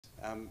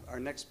Our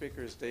next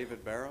speaker is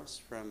David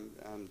Barros from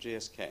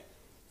GSK.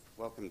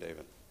 Welcome,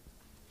 David.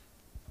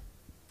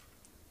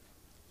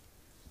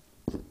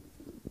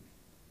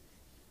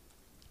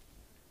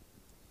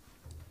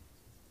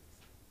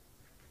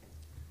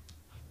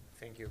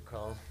 Thank you,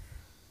 Carl,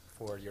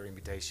 for your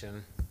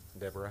invitation,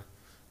 Deborah.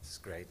 This is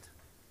great.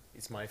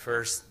 It's my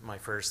first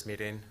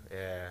meeting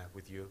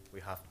with you. We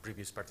have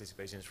previous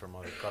participations from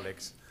other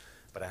colleagues,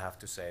 but I have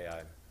to say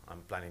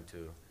I'm planning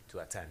to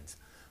attend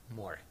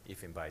more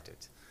if invited.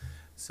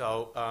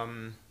 So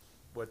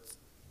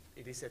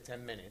it is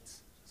 10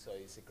 minutes, so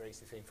it's a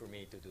crazy thing for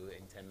me to do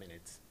in 10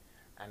 minutes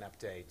an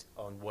update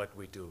on what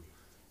we do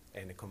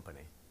in the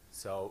company.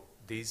 So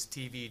this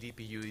TV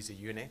DPU is a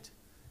unit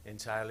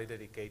entirely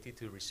dedicated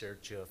to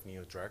research of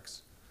new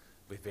drugs.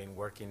 We've been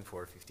working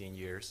for 15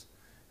 years,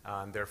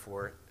 and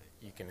therefore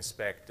you can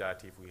expect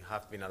that if we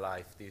have been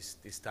alive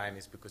this time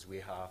is because we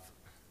have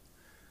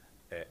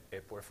a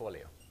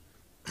portfolio.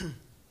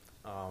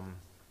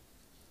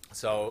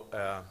 So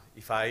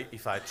if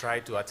I try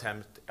to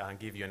attempt and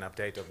give you an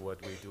update of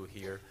what we do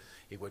here,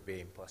 it would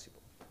be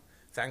impossible.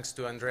 Thanks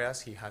to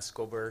Andreas, he has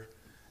covered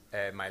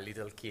my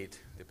little kid,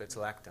 the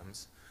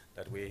beta-lactams,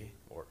 that we,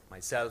 or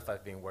myself,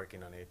 I've been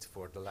working on it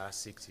for the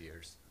last 6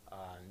 years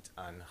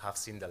and have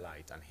seen the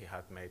light, and he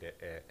had made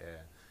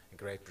a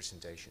great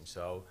presentation.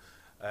 So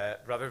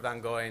rather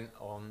than going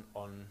on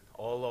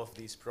all of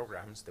these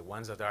programs, the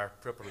ones that are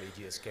properly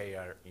GSK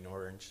are in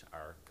orange,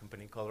 are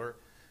company color,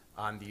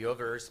 and the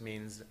others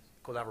means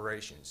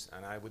collaborations.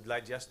 And I would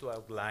like just to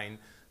outline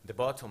the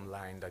bottom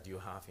line that you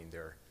have in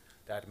there.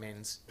 That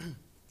means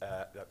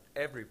that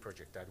every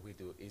project that we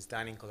do is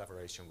done in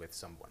collaboration with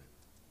someone.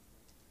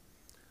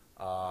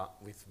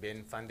 We've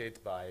been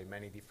funded by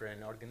many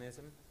different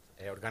organizations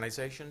and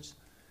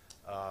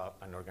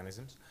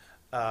organisms.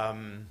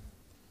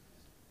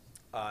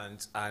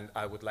 And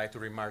I would like to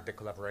remark the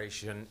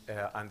collaboration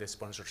and the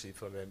sponsorship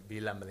for the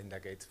Bill and Melinda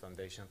Gates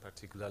Foundation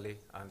particularly,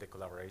 and the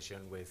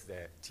collaboration with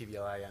the TV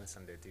Alliance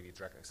and the TV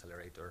Drug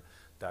Accelerator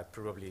that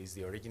probably is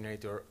the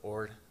originator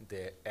or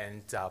the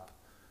end-up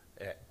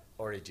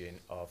origin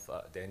of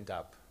the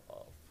end-up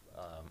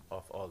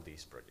of all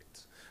these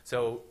projects.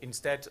 So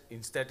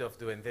instead of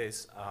doing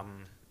this,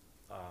 I'm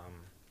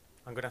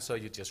going to show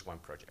you just one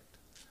project.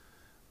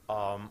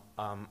 I'm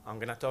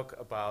going to talk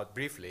about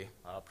briefly,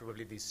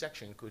 probably this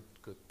section could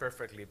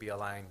perfectly be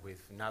aligned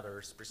with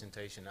Nader's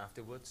presentation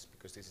afterwards,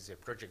 because this is a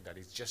project that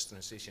is just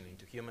transitioning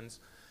to humans,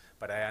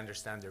 but I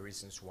understand the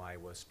reasons why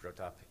it was brought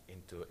up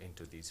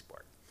into this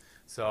part.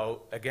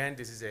 So again,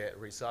 this is a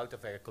result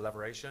of a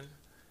collaboration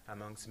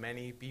amongst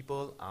many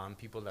people,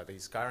 people that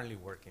is currently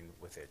working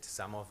with it.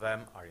 Some of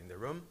them are in the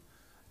room,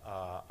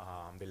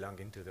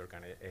 belonging to the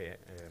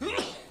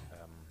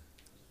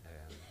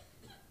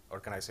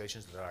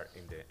organizations that are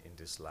in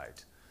this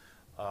slide.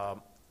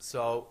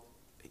 So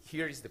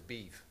here is the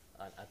beef,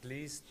 and at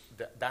least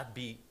that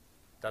B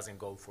doesn't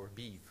go for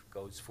beef,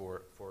 goes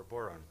for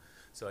boron.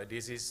 So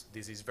this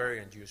is very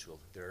unusual.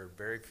 There are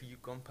very few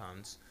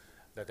compounds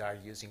that are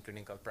used in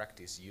clinical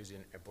practice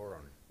using a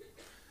boron.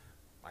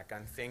 I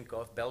can think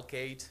of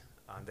Velcade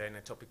and then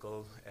a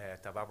topical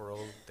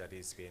tababorol that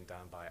is being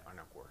done by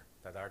Anacor,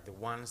 that are the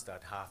ones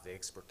that have the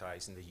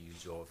expertise in the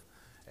use of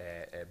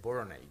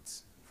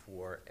boronates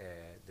for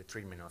the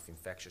treatment of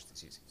infectious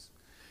diseases.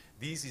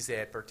 This is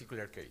a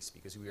particular case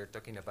because we are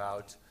talking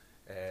about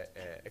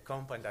a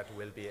compound that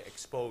will be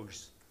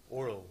exposed,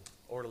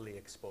 orally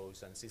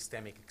exposed, and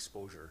systemic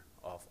exposure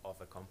of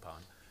a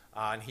compound.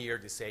 And here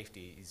the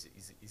safety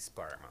is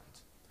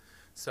paramount.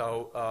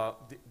 So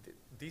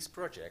this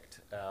project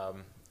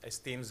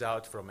stems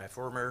out from a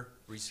former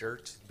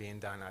research being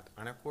done at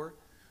Anacor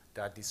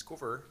that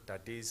discovered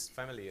that this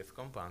family of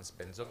compounds,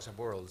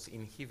 benzoxaborols,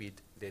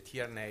 inhibit the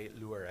tRNA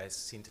LeuRS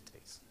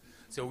synthetase.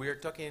 So we are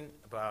talking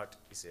about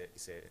it's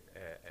a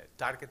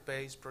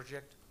target-based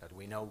project that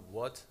we know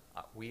what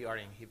we are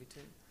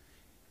inhibiting.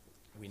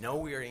 We know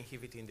we are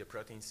inhibiting the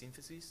protein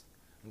synthesis,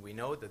 and we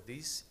know that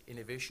this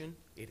inhibition,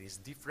 it is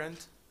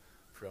different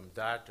from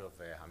that of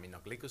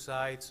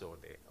aminoglycosides or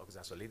the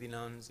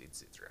oxazolidinones,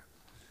 etc.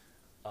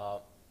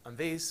 And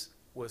this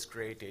was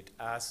created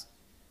as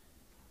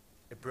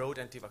a broad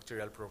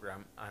antibacterial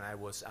program, and I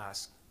was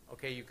asked,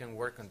 okay, you can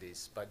work on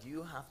this, but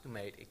you have to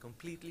make a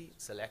completely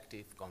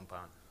selective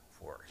compound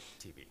for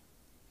TB.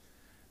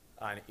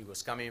 And it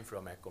was coming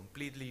from a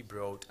completely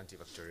broad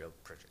antibacterial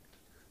project.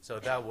 So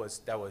that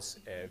was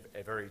a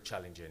very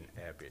challenging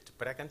bit.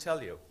 But I can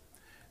tell you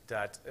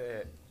that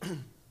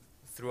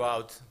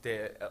throughout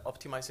the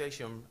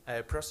optimization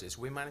process,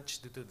 we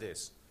managed to do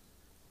this.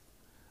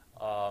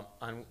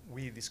 And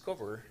we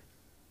discovered,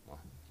 well,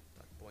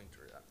 that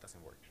pointer, that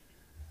doesn't work,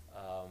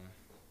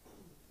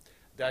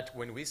 that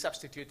when we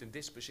substitute in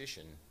this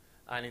position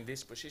and in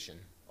this position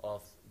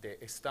of the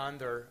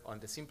standard on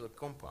the simple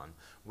compound,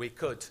 we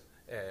could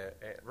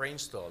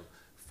reinstall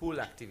full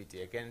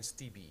activity against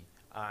TB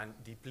and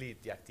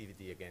deplete the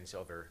activity against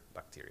other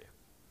bacteria.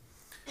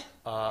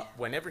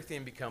 When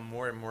everything became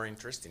more and more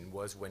interesting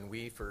was when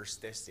we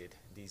first tested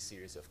this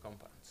series of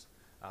compounds.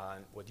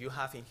 And what you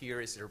have in here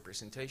is a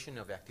representation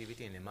of the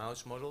activity in a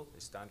mouse model,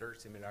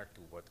 standard, similar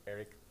to what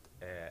Eric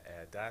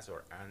does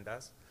or Anne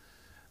does,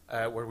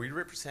 where we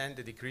represent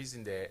the decrease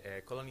in the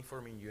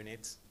colony-forming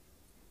units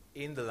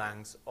in the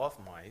lungs of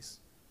mice,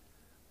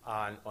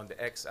 and on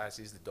the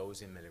x-axis the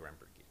dose in milligram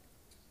per kg.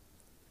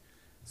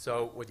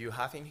 So what you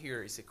have in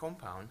here is a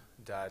compound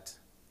that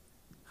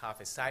have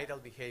a cidal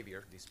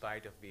behavior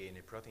despite of being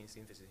a protein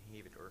synthesis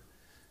inhibitor.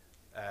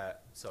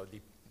 So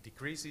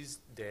decreases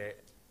the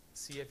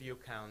CFU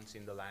counts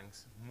in the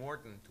lungs more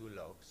than 2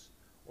 logs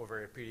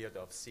over a period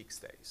of 6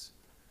 days.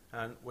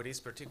 And what is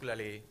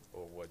particularly,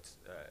 or what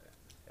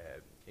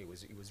it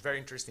was very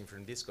interesting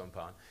from this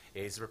compound,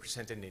 is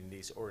represented in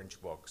this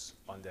orange box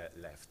on the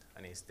left,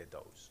 and is the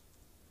dose.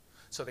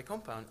 So the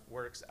compound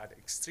works at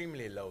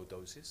extremely low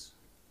doses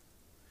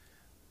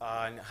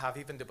and have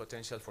even the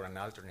potential for an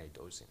alternate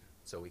dosing.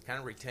 So we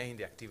can retain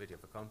the activity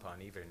of a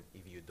compound even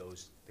if you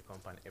dose the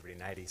compound every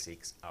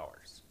 96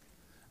 hours.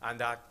 And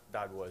that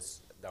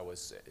was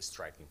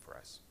striking for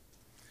us.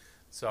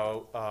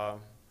 So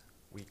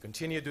we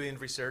continue doing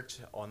research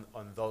on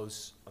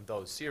those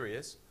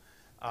series.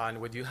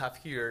 And what you have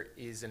here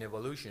is an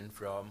evolution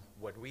from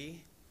what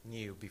we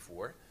knew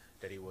before,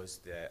 that it was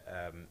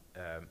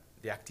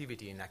the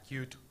activity in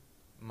acute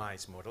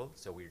mice model.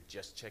 So we're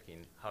just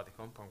checking how the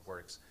compound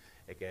works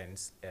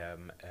against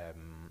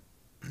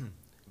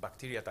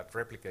bacteria that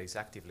replicates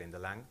actively in the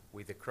lung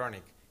with a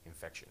chronic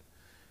infection,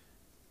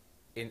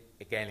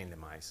 again in the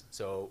mice.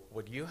 So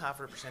what you have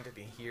represented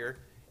in here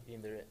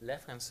in the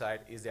left-hand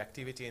side is the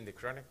activity in the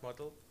chronic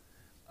model,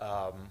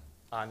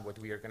 and what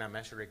we are going to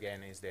measure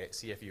again is the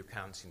CFU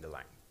counts in the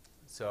lung.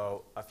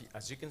 So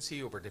as you can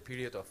see, over the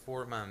period of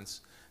 4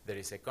 months, there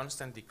is a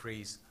constant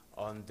decrease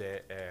on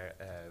the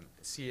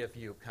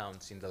CFU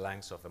counts in the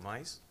lungs of the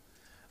mice.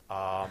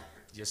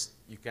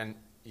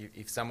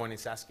 If someone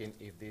is asking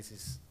if this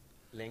is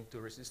linked to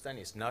resistance,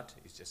 it's not.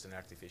 It's just an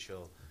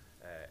artificial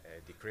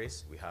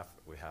decrease. We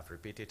have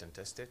repeated and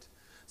tested.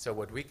 So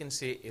what we can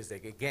see is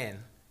that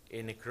again,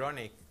 in a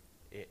chronic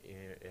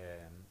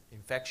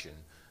infection,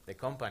 the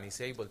compound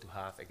is able to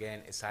have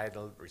again a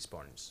cidal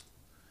response.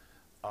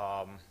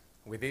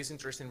 With these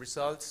interesting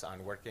results,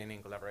 and working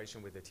in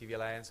collaboration with the TV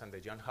Alliance and the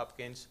Johns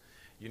Hopkins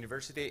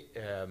University,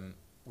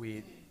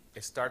 we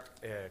start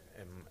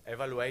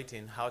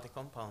evaluating how the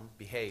compound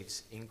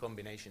behaves in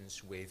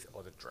combinations with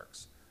other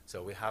drugs.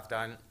 So we have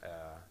done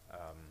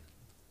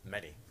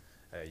many.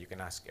 You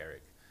can ask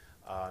Eric.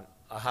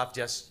 I have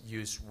just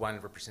used one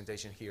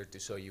representation here to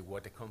show you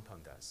what the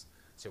compound does.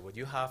 So what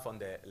you have on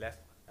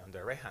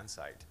the right-hand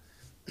side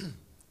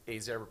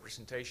is a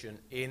representation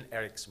in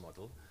Eric's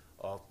model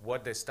of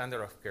what the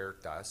standard of care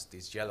does,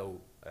 this yellow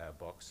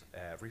box,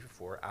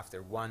 for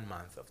after 1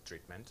 month of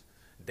treatment.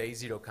 Day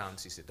 0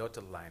 counts is a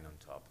dotted line on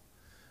top.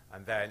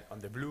 And then on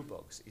the blue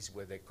box is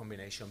where the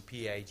combination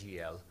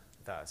PAGL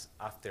does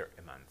after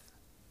a month.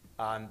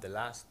 And the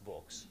last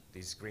box,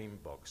 this green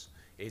box,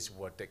 is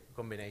what the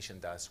combination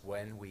does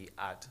when we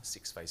add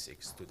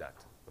 656 to that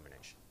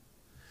combination.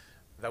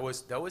 That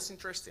was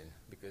interesting,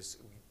 because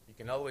you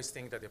can always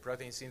think that the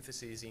protein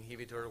synthesis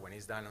inhibitor, when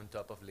it's done on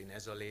top of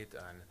linezolid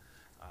and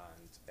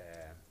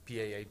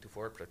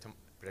PA824,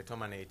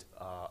 pretomanate,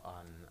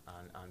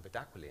 and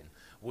betaquilin,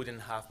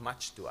 wouldn't have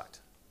much to add.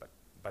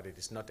 But it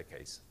is not the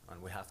case,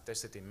 and we have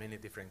tested in many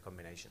different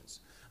combinations.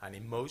 And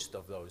in most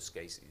of those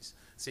cases,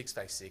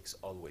 656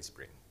 always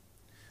bring.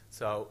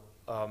 So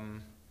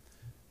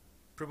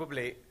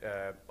probably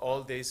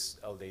all this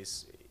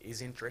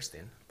is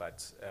interesting,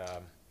 but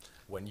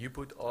when you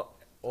put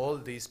all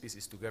these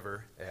pieces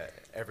together,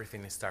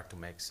 everything starts to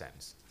make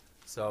sense.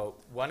 So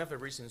one of the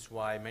reasons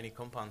why many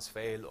compounds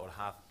fail or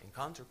have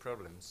encountered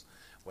problems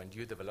when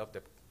you develop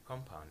the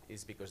compound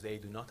is because they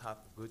do not have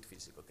good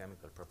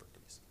physicochemical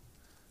properties.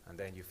 And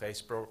then you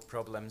face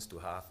problems to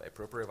have a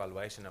proper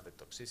evaluation of the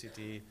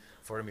toxicity,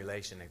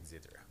 formulation,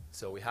 etc.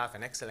 So we have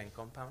an excellent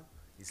compound.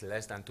 It's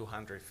less than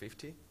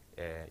 250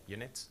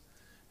 units,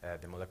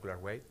 the molecular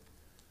weight.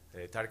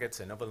 It targets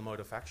a novel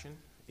mode of action.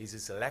 It's a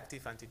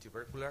selective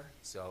antitubercular,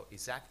 so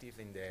it's active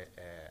in the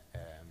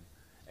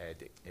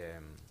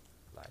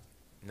like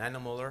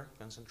nanomolar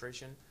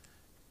concentration,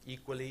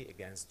 equally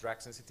against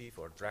drug-sensitive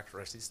or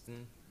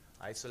drug-resistant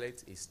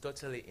isolates. Is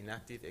totally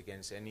inactive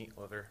against any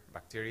other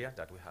bacteria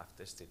that we have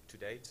tested to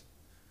date.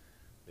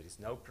 There is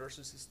no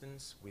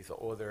cross-resistance with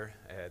other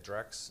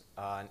drugs,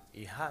 and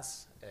it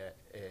has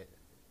a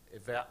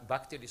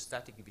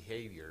bacteriostatic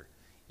behavior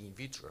in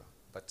vitro,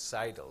 but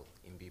cidal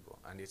in vivo.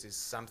 And this is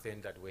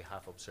something that we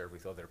have observed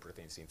with other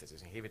protein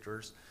synthesis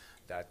inhibitors.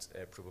 That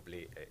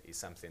probably is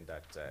something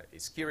that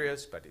is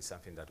curious, but it's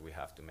something that we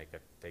have to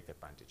take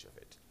advantage of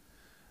it.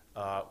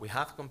 We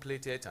have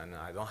completed, and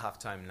I don't have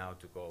time now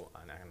to go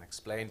and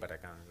explain, but I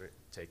can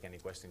take any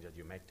question that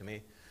you make to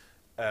me.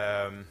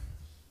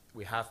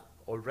 We have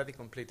already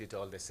completed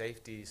all the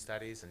safety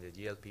studies and the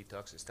GLP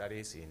tox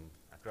studies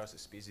across the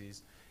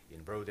species,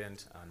 in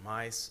rodent and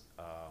mice,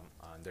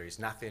 and there is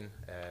nothing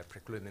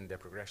precluding the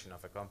progression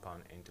of a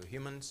compound into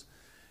humans.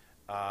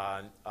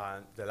 And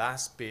the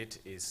last bit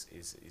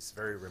is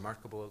very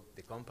remarkable.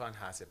 The compound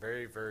has a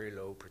very, very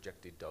low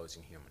projected dose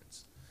in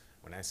humans.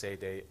 When I say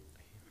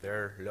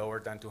they're lower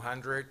than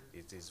 200,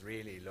 it is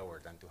really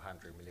lower than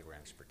 200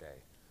 milligrams per day.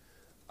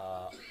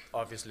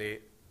 Obviously,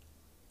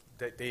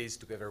 these,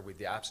 together with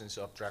the absence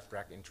of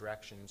drug-drug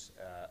interactions,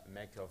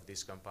 make of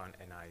this compound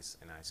a nice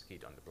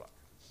kid on the block.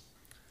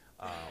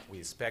 We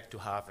expect to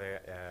have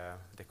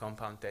the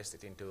compound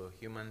tested into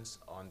humans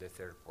on the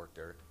third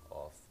quarter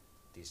of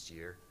this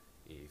year,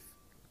 if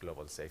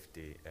Global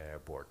Safety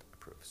Board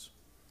approves.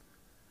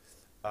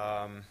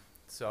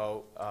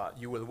 So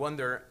you will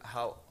wonder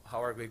how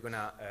are we going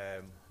to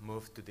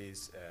move to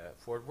this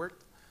forward.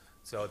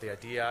 So the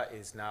idea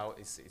is now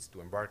is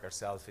to embark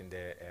ourselves in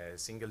the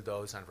single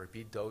dose and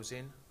repeat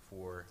dosing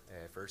for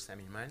first time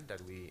in man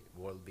that we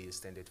will be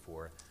extended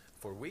for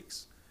 4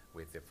 weeks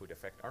with the food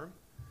effect arm.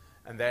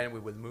 And then we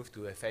will move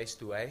to a phase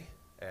 2A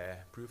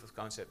proof of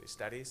concept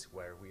studies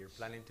where we are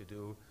planning to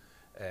do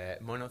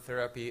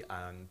monotherapy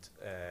and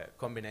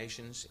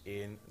combinations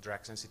in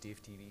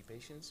drug-sensitive TB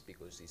patients,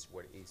 because it's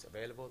what is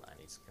available and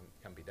it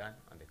can be done,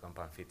 and the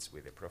compound fits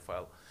with the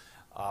profile.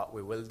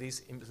 We will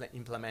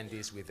implement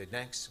this with the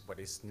what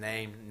is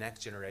named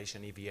next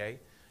generation EVA,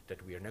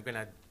 that we are not going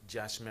to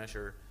just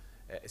measure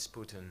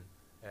sputum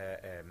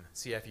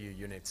CFU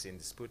units in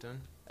the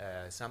sputum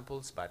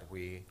samples, but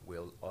we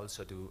will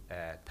also do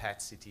a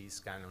PET-CT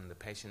scan on the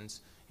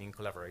patients in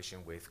collaboration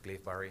with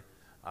Cliff Barry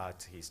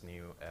at his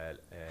new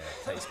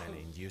placement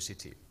in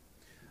UCT.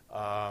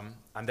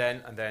 And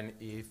then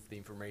if the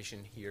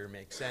information here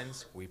makes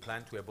sense, we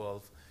plan to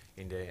evolve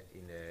in the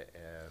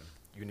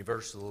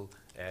universal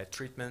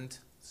treatment.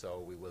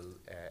 So we will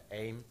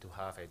aim to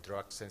have a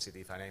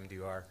drug-sensitive and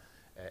MDR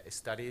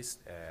studies,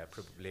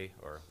 probably,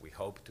 or we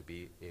hope to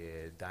be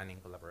done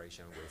in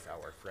collaboration with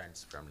our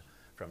friends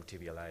from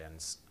TB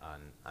Alliance,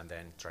 and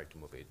then try to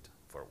move it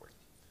forward.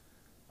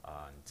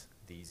 And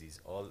this is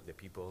all the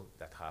people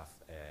that have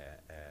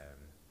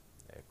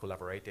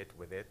collaborated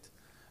with it,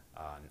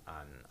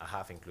 and I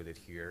have included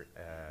here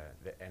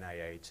the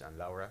NIH and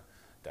Laura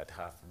that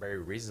have very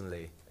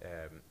recently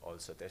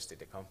also tested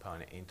the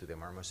compound into the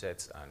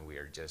marmosets, and we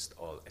are just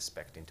all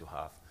expecting to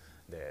have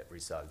the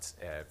results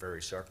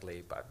very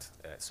shortly, but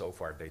so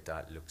far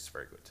data looks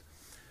very good.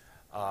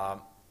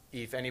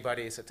 If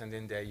anybody is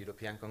attending the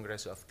European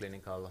Congress of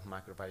Clinical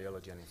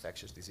Microbiology and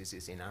Infectious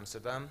Diseases in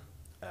Amsterdam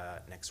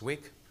next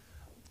week,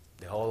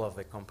 the whole of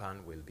the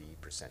compound will be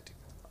presented,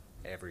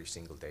 every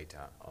single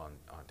data on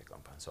the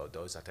compound. So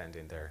those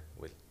attending there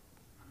will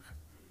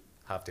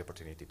have the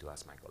opportunity to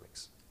ask my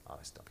colleagues.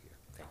 I'll stop here.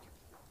 Thank you.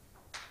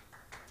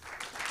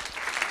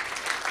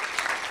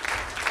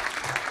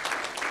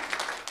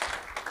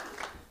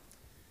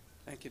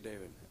 Thank you,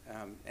 David.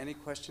 Any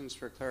questions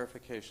for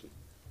clarification?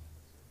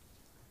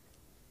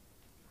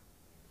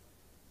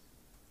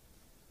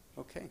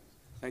 Okay.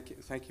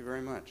 Thank you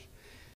very much.